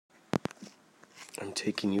I'm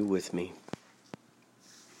taking you with me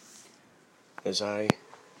as I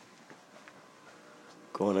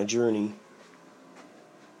go on a journey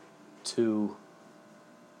to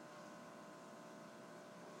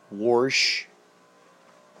wash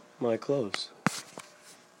my clothes.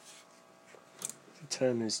 The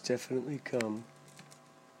time has definitely come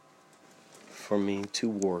for me to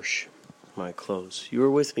wash my clothes. You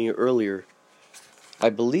were with me earlier,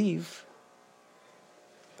 I believe,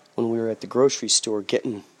 when we were at the grocery store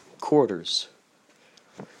getting quarters.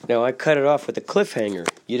 Now, I cut it off with a cliffhanger.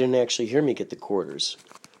 You didn't actually hear me get the quarters.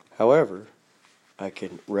 However, I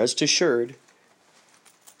can rest assured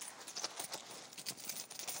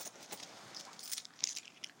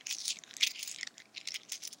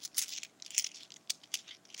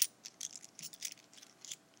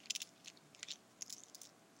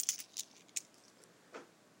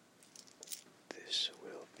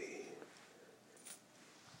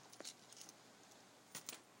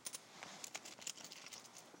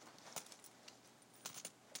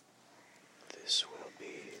this will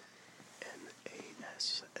be an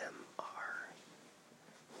ASMR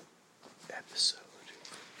episode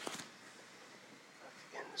of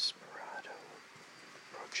Inspirato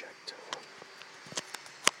Projecto.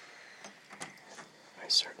 I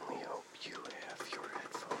certainly hope you have your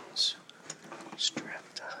headphones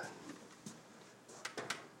strapped on,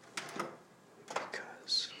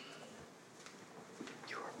 because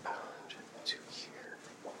you are bound to hear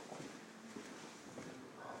all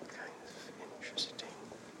kinds of interesting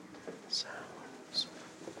sounds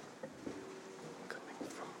coming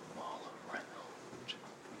from all around.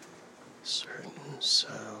 Certain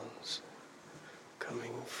sounds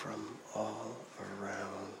coming from all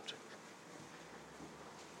around.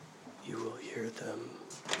 You will hear them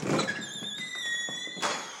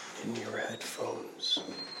in your headphones,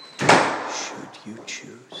 should you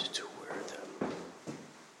choose to wear them.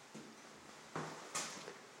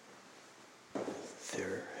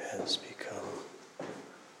 There has become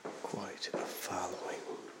quite a following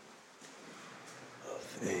of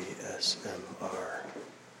ASMR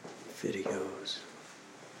videos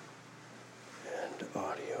and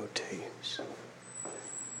audio tapes.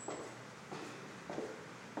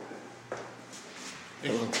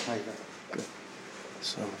 Hello. Hi. Good.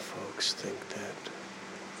 Some folks think that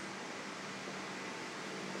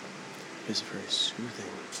it's very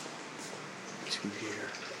soothing to hear.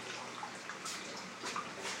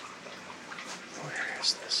 Where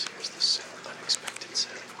is this? Here's the sound, unexpected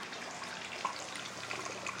sound.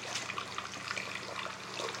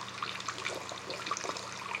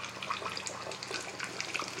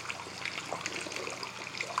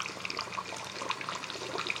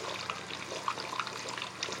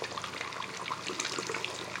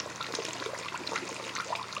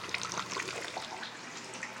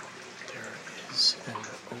 An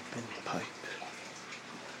open pipe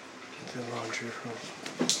in the laundry room,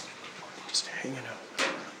 just hanging out.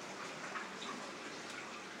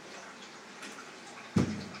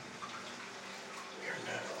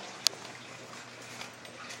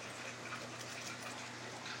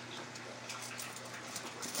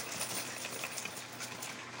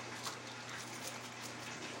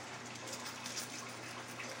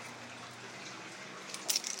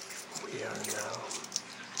 We are now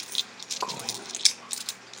going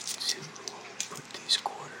to put these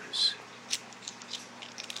quarters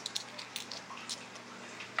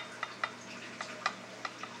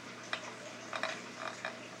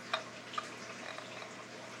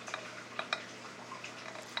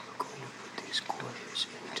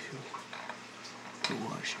into the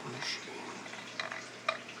washing machine.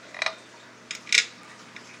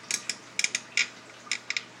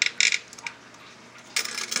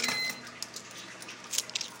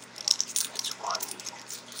 It's one.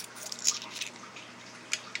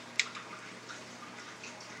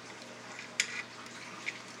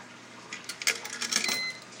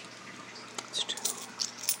 It's two.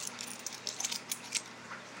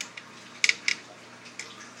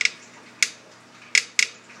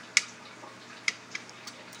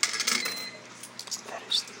 That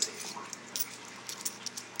is three.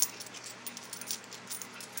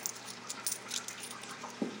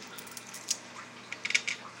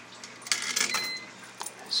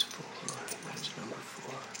 That is four. That is number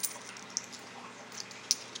four.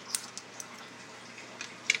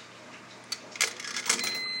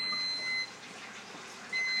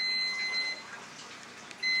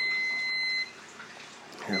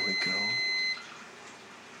 Here we go.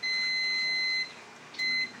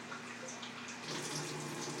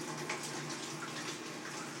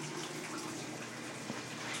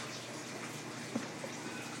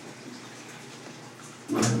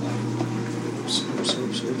 Oops.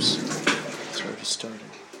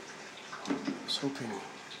 started. I was hoping.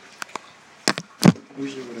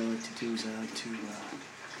 Usually, what I like to do is I like to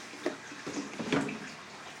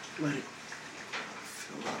let it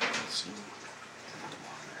fill up with some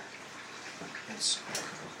water.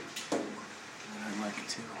 And I like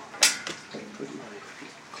to put my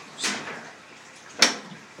clothes in there.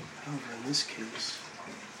 However, in this case,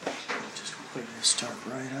 I'm just going to start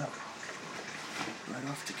right out, right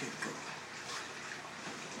off the get-go.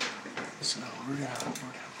 So we're gonna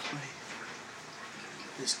play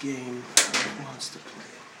this game it wants to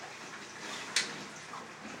play.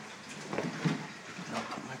 And I'll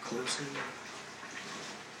put my clothes in.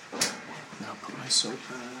 And I'll put my soap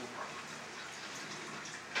on.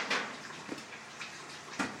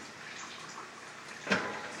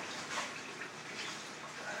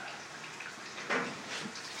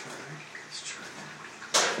 Alright, let's try that.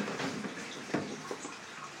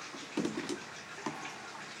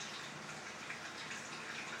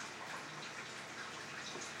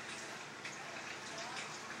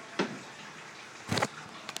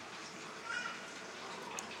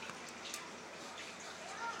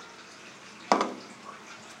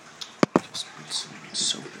 Just put some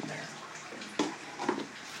soap in there.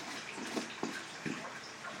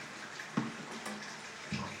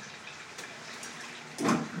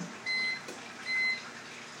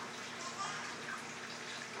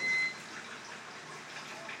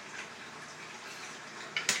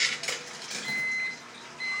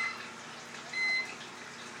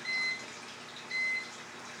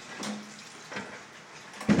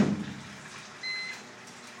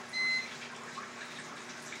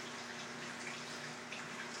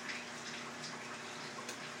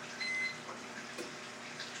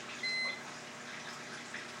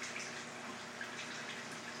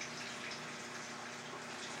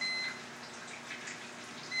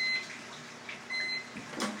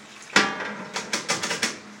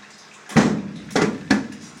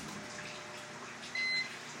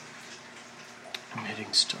 I'm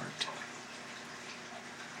hitting start.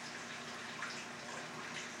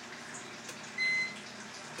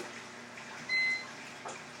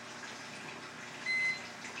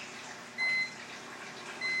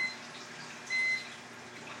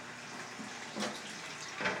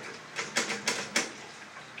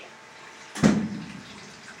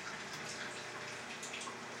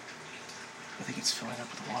 I think it's filling up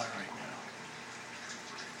with water right now.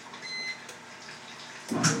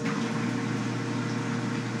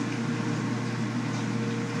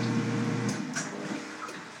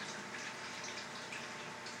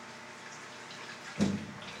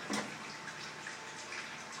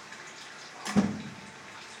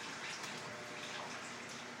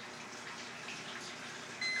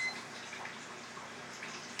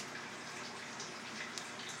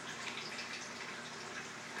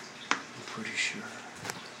 I'm pretty sure.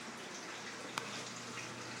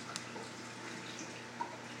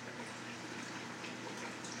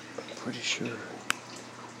 Pretty sure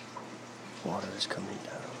water is coming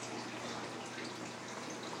down.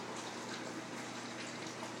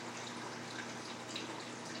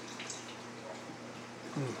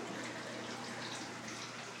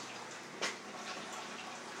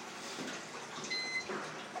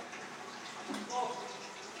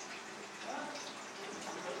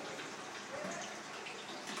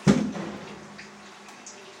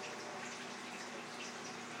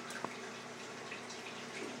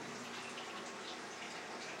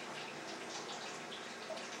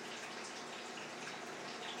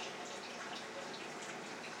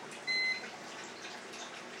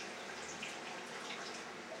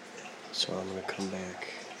 So I'm going to come back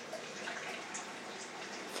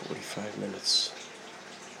 45 minutes.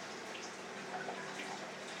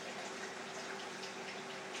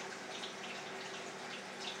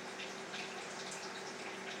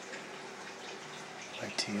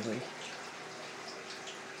 Ideally,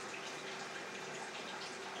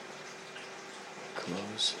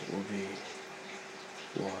 clothes will be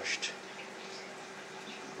washed.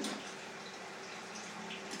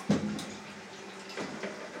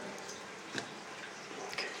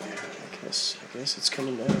 I guess it's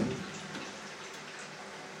coming down. Alright,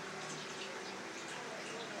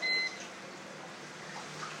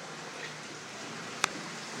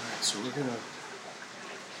 so we're gonna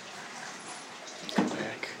go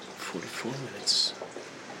back 44 minutes.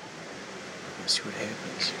 Let's see what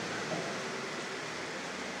happens.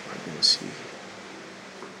 We're gonna see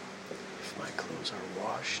if my clothes are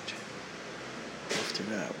washed or if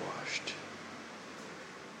they're not washed.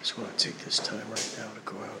 Just want to take this time right now to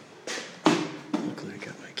go out. Luckily I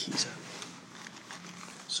got my keys on.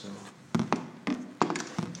 So,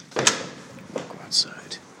 I'll go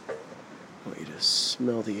outside. Wait a second.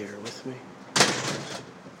 Smell the air with me.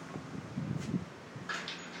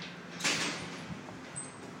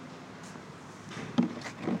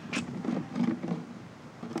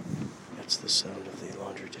 That's the sound of the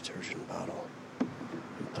laundry detergent bottle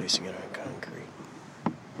and placing it on concrete.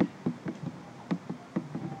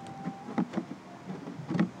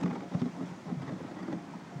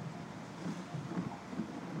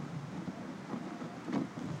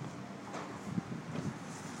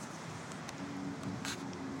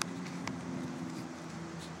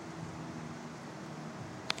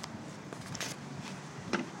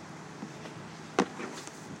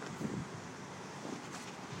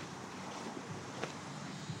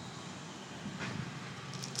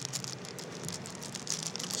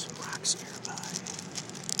 Nearby.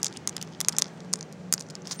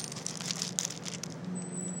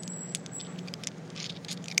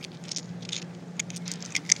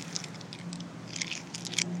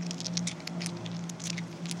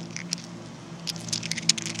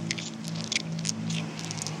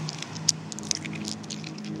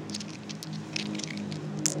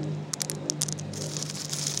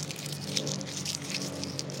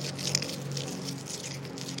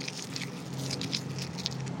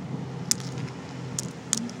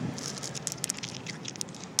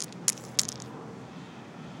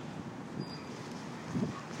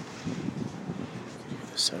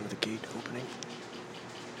 The sound of the gate opening.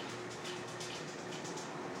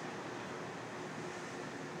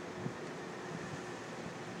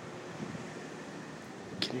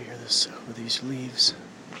 Can you hear the sound of these leaves?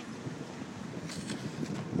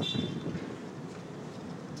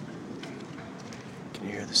 Can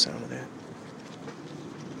you hear the sound of that?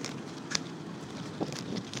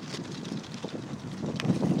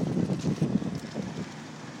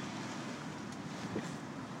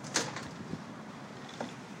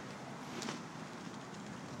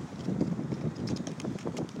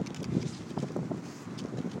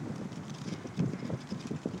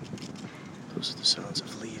 Those are the sounds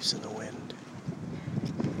of leaves in the wind.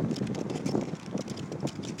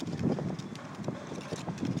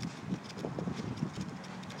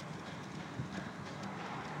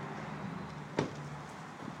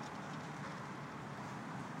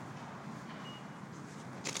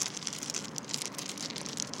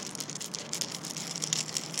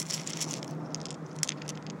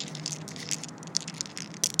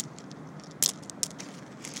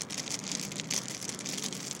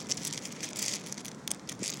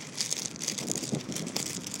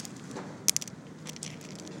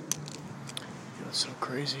 So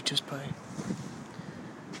crazy just by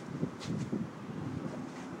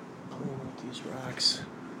playing with these rocks,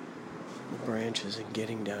 the branches, and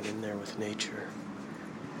getting down in there with nature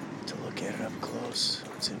to look at it up close.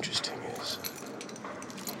 What's interesting is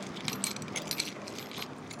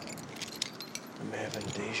I'm having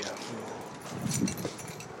deja vu.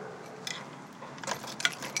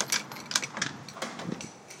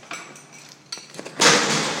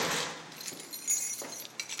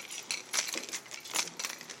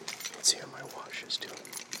 Let's see how my wash is doing.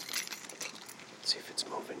 Let's see if it's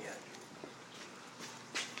moving yet.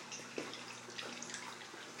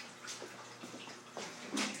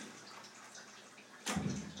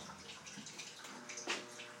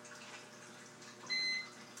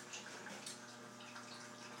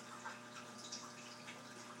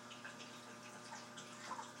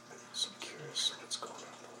 So curious what's going on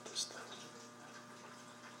with this thing.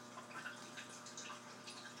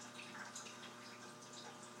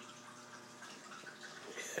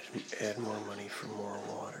 Add more money for more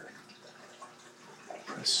water.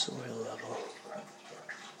 Press soil level.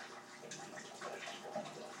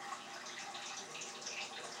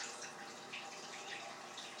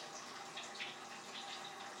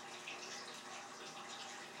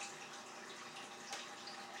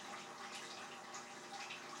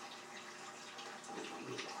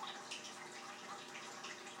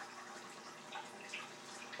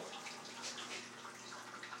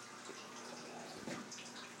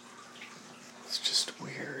 It's just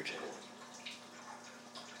weird.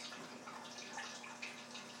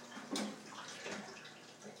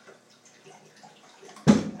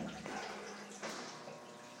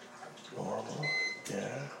 Normal,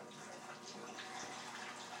 yeah.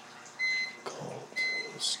 Cold,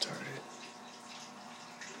 it started.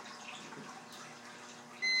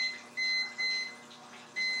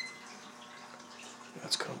 Now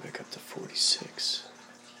it's going back up to 46.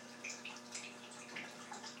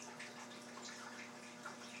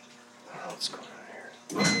 I don't know what's going on here.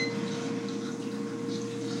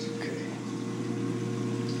 Okay.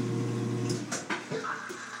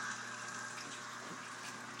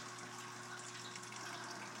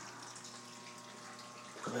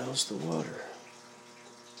 How's the water?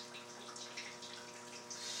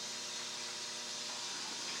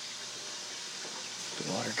 The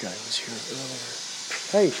water guy was here earlier.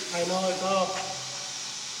 Hey. I know it's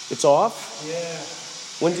off. It's off?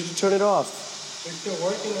 Yeah. When did you turn it off? We're still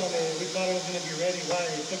working on it. We thought it was going to be ready. Why?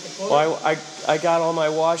 You took the photo? Well, I got all my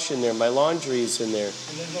wash in there. My laundry is in there.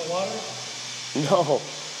 And there's no water? No.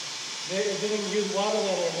 It didn't use water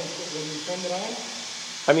when you turned it on?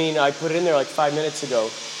 I mean, I put it in there like 5 minutes ago.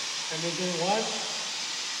 And it didn't wash?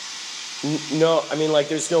 No, I mean, like,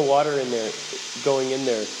 there's no water in there, going in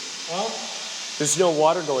there. Huh? There's no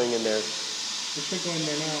water going in there. It should go in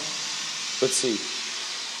there now. Let's see.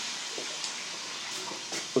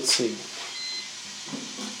 Let's see.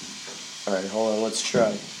 All right, hold on. Let's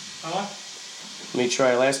try. Huh? Let me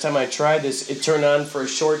try. Last time I tried this, it turned on for a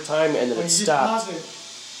short time and then it stopped.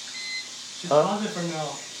 Just pause it for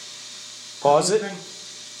now. Pause it?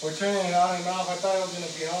 We're turning it on and off. I thought it was going to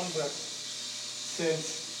be on, but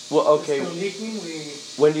since well, okay. it's still leaking,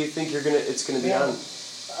 when do you think it's gonna be on?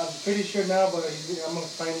 I'm pretty sure now, but I'm going to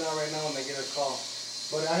find out right now when I get a call.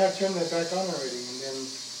 But I have turned it back on already, and then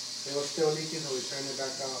it was still leaking, so we turned it back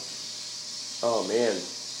off. Oh, man.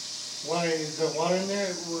 Why? Is there water in there?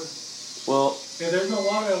 Well... If there's no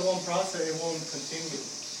water, it won't process, it won't continue.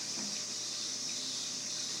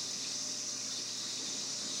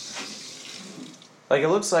 Like, it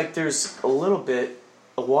looks like there's a little bit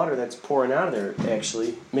of water that's pouring out of there,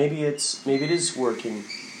 actually. Maybe it is working.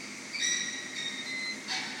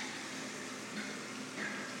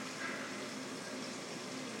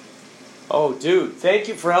 Oh, dude, thank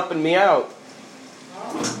you for helping me out.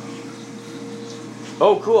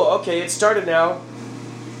 Oh, cool. Okay, it started now.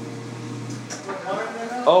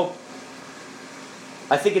 Oh,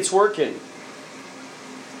 I think it's working.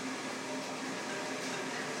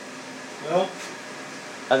 No?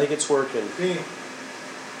 I think it's working. Sí.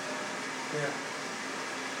 Yeah.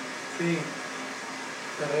 Sí.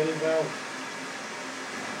 Cerré el valve.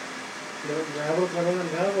 ¿Le abro otra vez el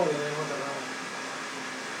valve o le dejo cerrado?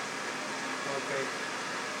 Okay.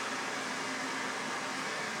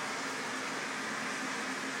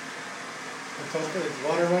 It's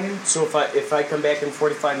water running? So if I come back in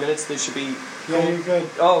 45 minutes, this should be cool? Yeah, you're good.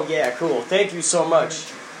 Oh, yeah, cool. Thank you so much.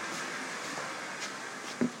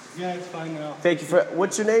 Yeah, it's fine now. Thank you for...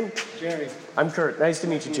 What's your name? Jerry. I'm Kurt. Nice to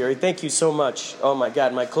meet you, Jerry. Thank you so much. Oh, my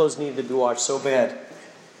God. My clothes needed to be washed so bad.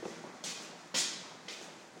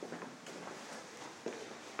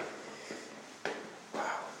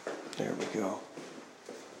 Wow. There we go.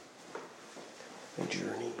 A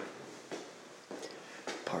journey.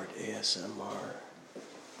 Part ASMR.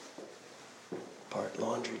 Part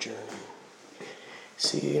laundry journey.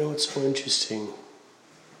 See, you know what's so interesting?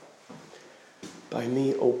 By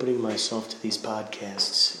me opening myself to these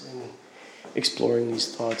podcasts and exploring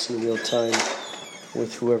these thoughts in real time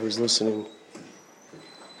with whoever's listening,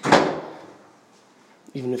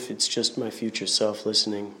 even if it's just my future self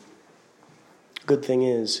listening, good thing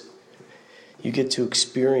is you get to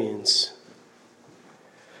experience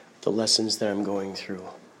the lessons that I'm going through.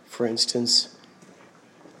 For instance,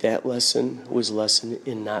 that lesson was a lesson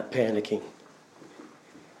in not panicking.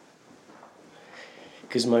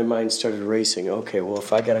 Because my mind started racing. Okay, well,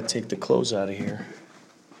 if I got to take the clothes out of here,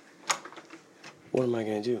 what am I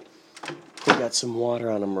going to do? They got some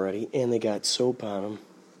water on them already, and they got soap on them.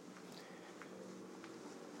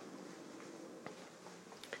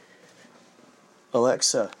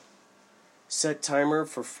 Alexa, set timer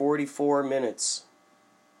for 44 minutes.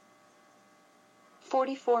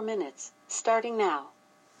 44 minutes, starting now.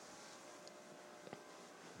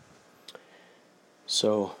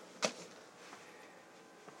 So...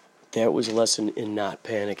 that was a lesson in not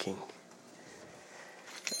panicking.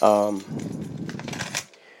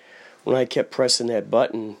 When I kept pressing that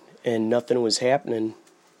button and nothing was happening,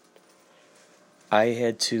 I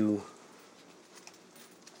had to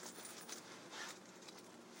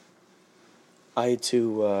I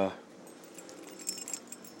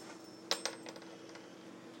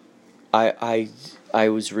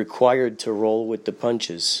was required to roll with the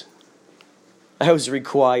punches. I was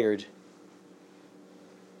required.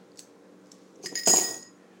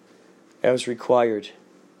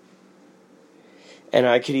 And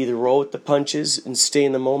I could either roll with the punches and stay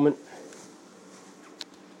in the moment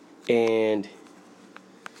and,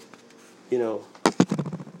 you know,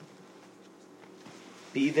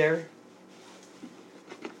 be there,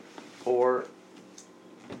 or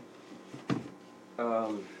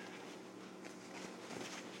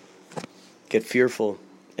get fearful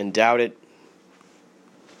and doubt it.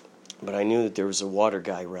 But I knew that there was a water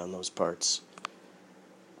guy around those parts.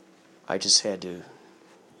 I just had to,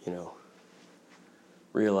 you know,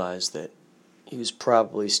 realized that he was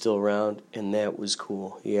probably still around, and that was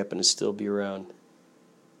cool. He happened to still be around.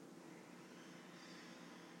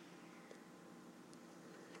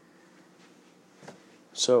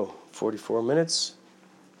 So, 44 minutes.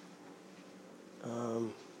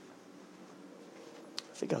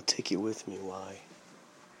 I think I'll take you with me while I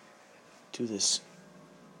do this.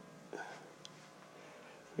 I'm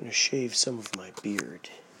going to shave some of my beard.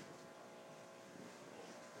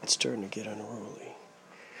 It's starting to get unruly.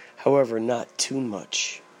 However, not too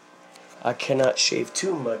much. I cannot shave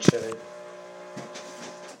too much of it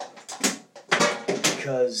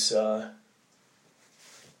because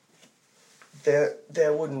that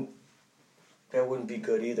wouldn't be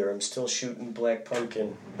good either. I'm still shooting Black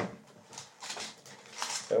Pumpkin.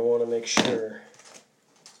 I want to make sure.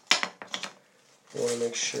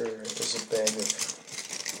 There's a bag of.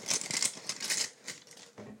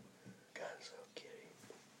 God, so kitty.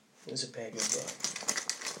 There's a bag of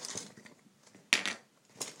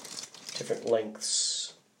different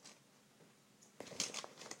lengths.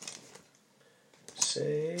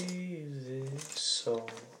 Save this soul.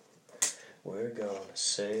 We're gonna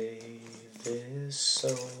save this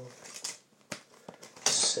soul.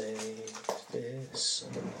 Save this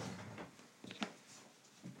soul.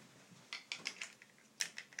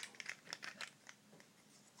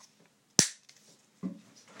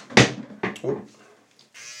 Oop.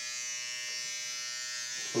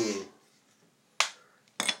 Do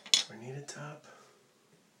I need a top?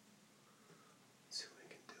 Let's see what I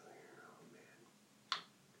can do here. Oh man.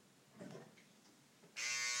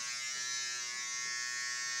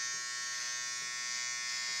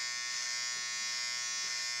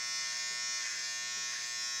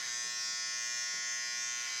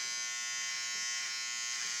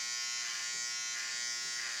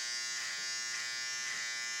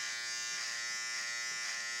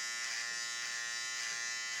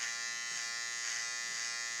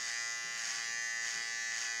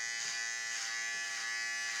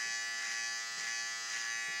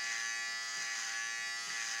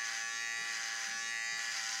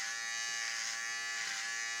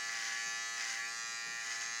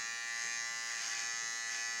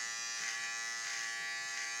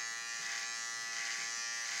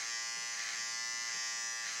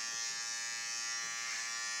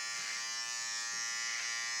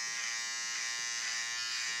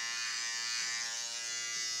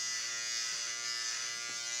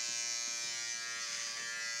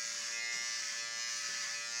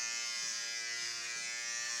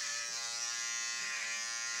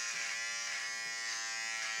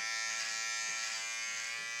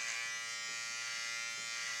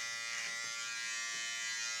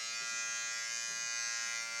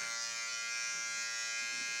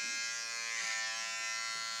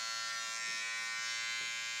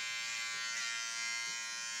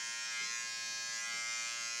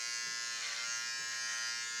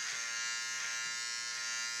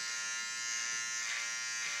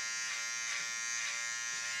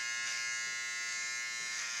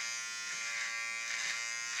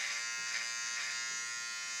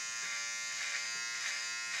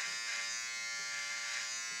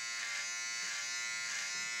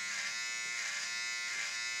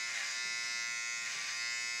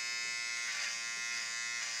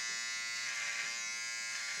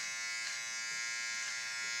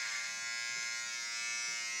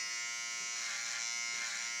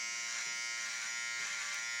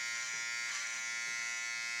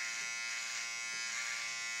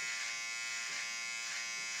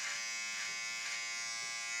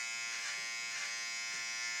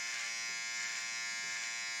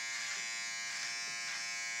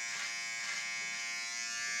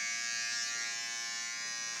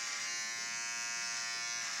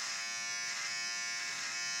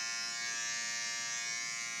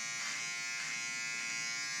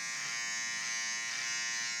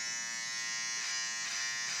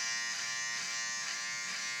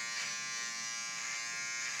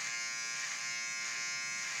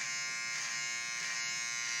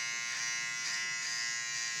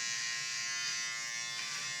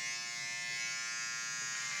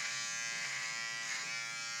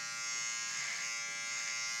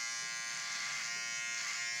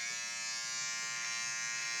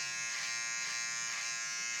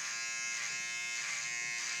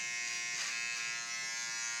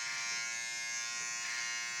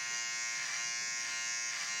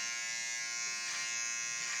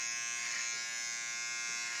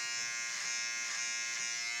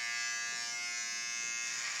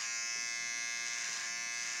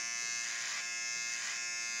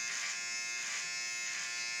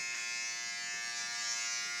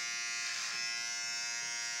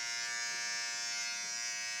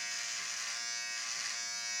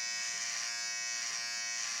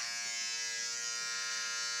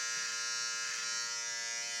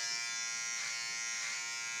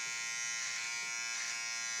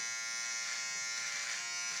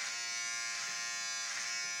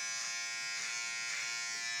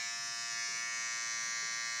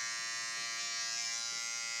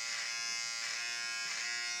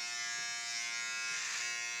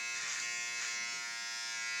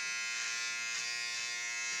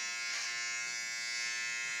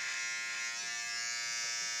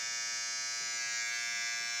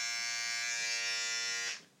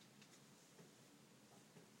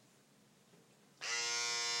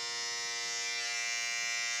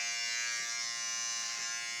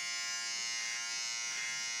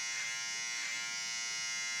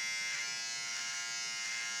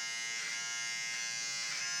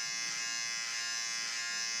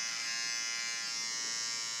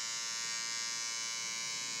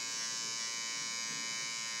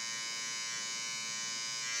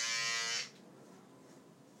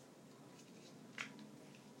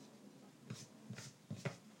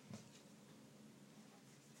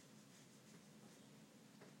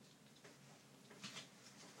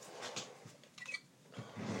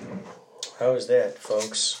 How is that,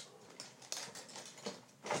 folks?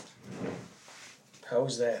 How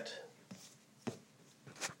was that?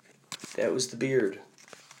 That was the beard.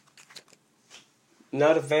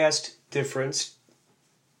 Not a vast difference,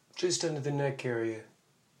 just under the neck area.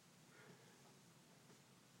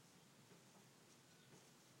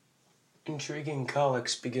 Intriguing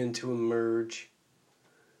colics begin to emerge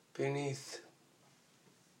beneath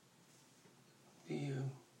the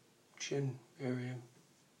chin area.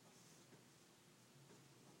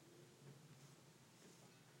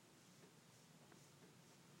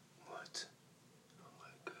 What? Oh my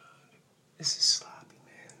God. This is sloppy,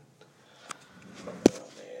 man. Oh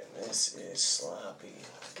man, this is sloppy.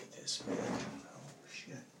 Look at this, man. Oh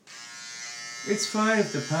shit. It's fine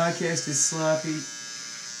if the podcast is sloppy.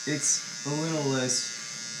 It's a little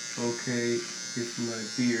less okay if my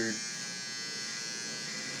beard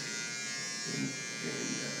and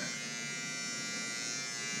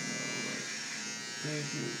what do you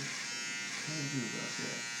do? What do you do about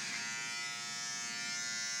that?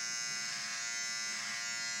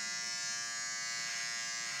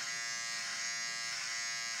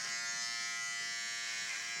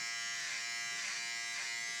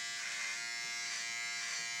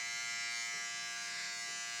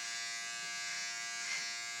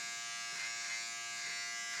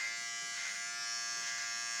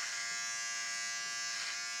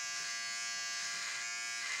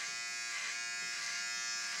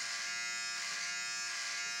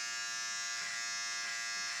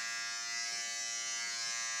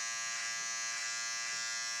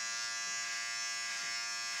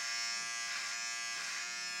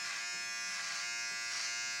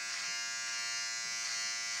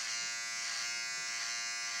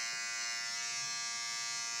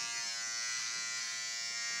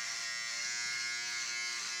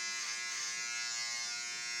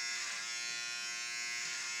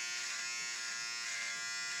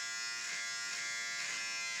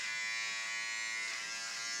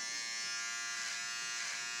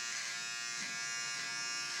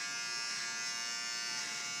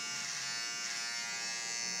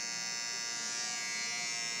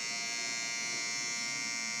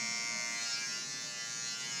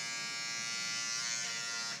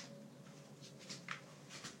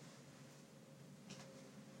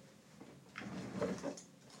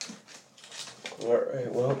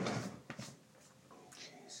 Alright, well,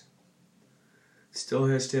 jeez. Still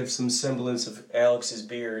has to have some semblance of Alex's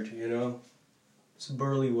beard, you know? It's a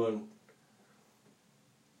burly one.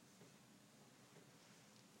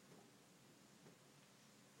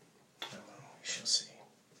 We shall see.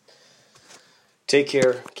 Take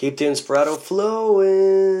care. Keep the Inspirato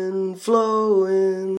flowing, flowing.